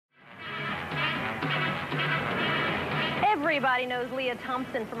Everybody knows Lea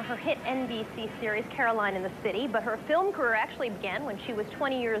Thompson from her hit NBC series Caroline in the City, but her film career actually began when she was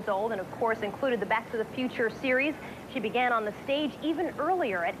 20 years old and, of course, included the Back to the Future series. She began on the stage even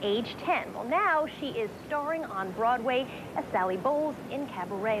earlier at age 10. Well, now she is starring on Broadway as Sally Bowles in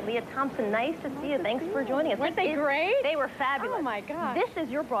Cabaret. Lea Thompson, nice to see you. Thanks for joining us. Weren't they great? They were fabulous. Oh, my God. This is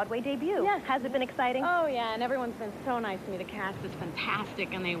your Broadway debut. Yes. Has it been exciting? Oh, yeah, and everyone's been so nice to me. The cast is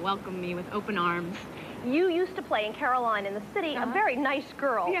fantastic, and they welcome me with open arms. You used to play in Caroline in the City, a very nice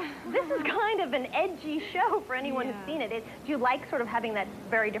girl. Yeah. This is kind of an edgy show for anyone who's seen it. Do you like sort of having that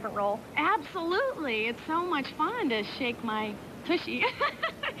very different role? Absolutely. It's so much fun to shake my tushy.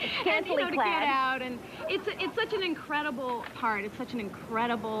 Scantily to get out. And it's such an incredible part. It's such an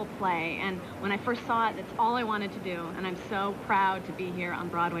incredible play. And when I first saw it, that's all I wanted to do. And I'm so proud to be here on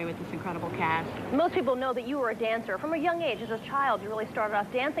Broadway with this incredible cast. Most people know that you were a dancer. From a young age, as a child, you really started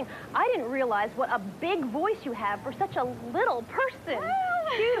off dancing. I didn't realize what a big voice you have for such a little person.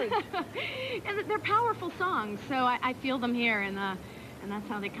 Huge. And they're powerful songs, so I feel them here, and that's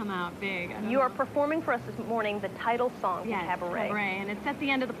how they come out big. You are performing for us this morning the title song from Cabaret. Cabaret, and it's at the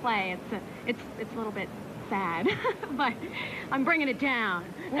end of the play. It's a little bit sad, but I'm bringing it down.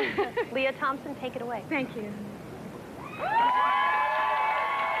 Lea Thompson, take it away. Thank you.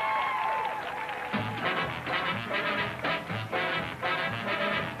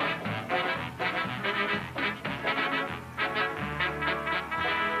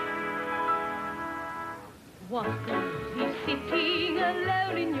 What good is sitting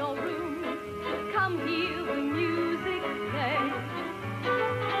alone in your room? Come hear the music play.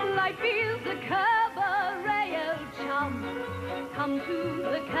 Life is a cabaret, oh chum. Come to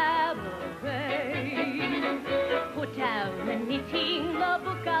the cabaret. Put down the knitting, the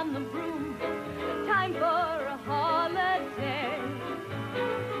book and the broom. Time for a holiday.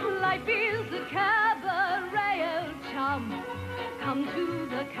 Life is a cabaret, oh chum. Come to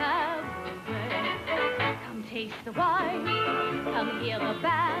the cabaret. Come taste the wine, come hear the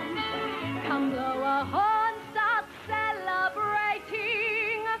band, come blow a horn, start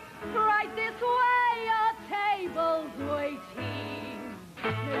celebrating. Right this way, your table's waiting.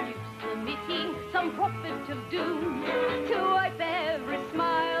 No use omitting some prophet of doom to wipe every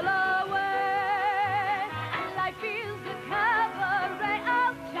smile away. Life is a cabaret,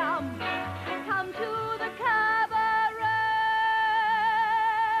 oh chum, come to the cabaret.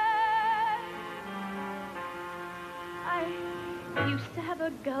 I used to have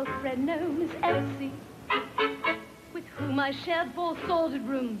a girlfriend known as Elsie, with whom I shared 4 sordid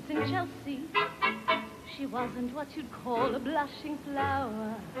rooms in Chelsea. She wasn't what you'd call a blushing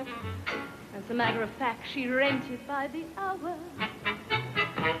flower. As a matter of fact, she rented by the hour.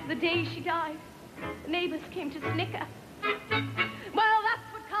 The day she died, the neighbors came to snicker. Well,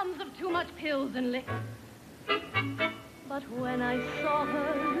 that's what comes of too much pills and liquor. But when I saw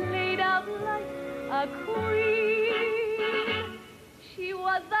her laid out like a queen, she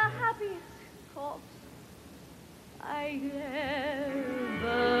was the happiest corpse I'd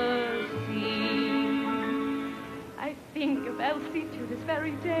ever seen. I think of Elsie to this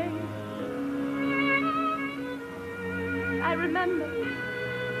very day. I remember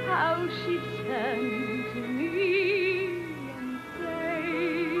how she'd turn to me and say,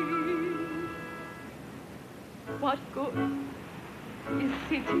 what good is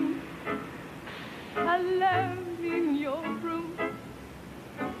sitting alone in your room?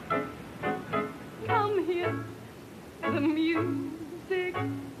 Come here, the music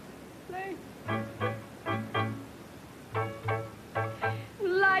play.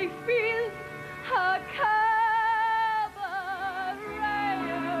 Life is a cabaret,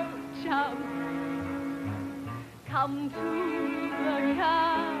 oh chum. Come to the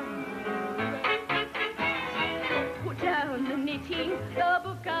cabaret. Put down the knitting, the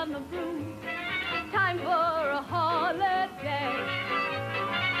book and the broom. Time for a holiday.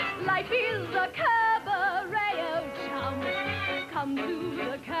 Life is a cabaret, oh chum. Come to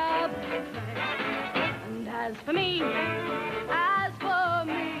the cabaret. And as for me,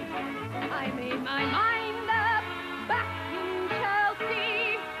 I made my mind up back in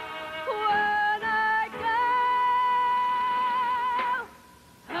Chelsea. When I go,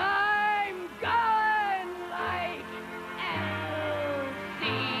 I'm going like Elsie.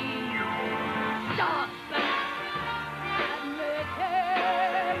 Stop and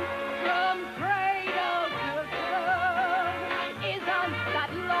listen from cradle to tomb. Isn't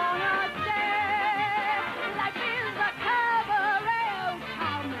that long a day? Life is a cabaret, oh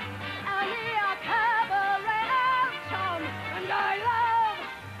chum, and we are cabaret.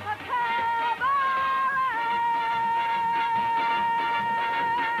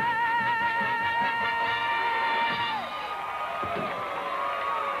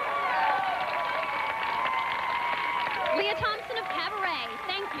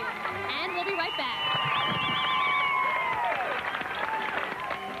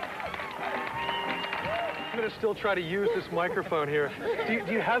 going to still try to use this microphone here.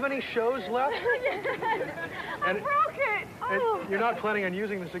 Do you have any shows left? I broke it. Oh. You're not planning on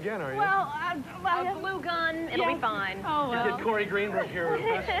using this again, are you? Well, a glue gun, it'll be fine. Oh, well. You get Corey Greenberg here at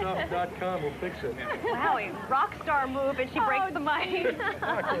beststuff.com. We'll fix it. Wow, a rock star move, and she breaks the mic.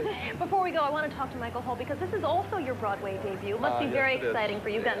 Exactly. Before we go, I want to talk to Michael Hull, because this is also your Broadway debut. It must be very exciting for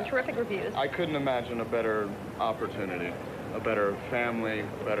you. You've gotten terrific reviews. I couldn't imagine a better opportunity, a better family,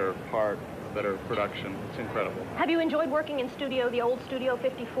 a better part, a better production. It's incredible. Have you enjoyed working in the old Studio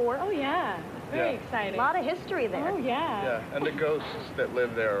 54? Oh, yeah. Very exciting. A lot of history there. Oh, yeah. Yeah, and the ghosts that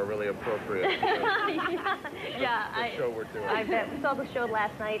live there are really appropriate. The show we're doing. I bet. We saw the show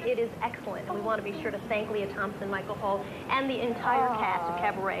last night. It is excellent, and we want to be sure to thank Lea Thompson, Michael Hull, and the entire cast of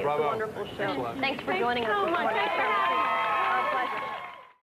Cabaret. It was a wonderful show. Thanks a lot. Thanks for joining us. So much.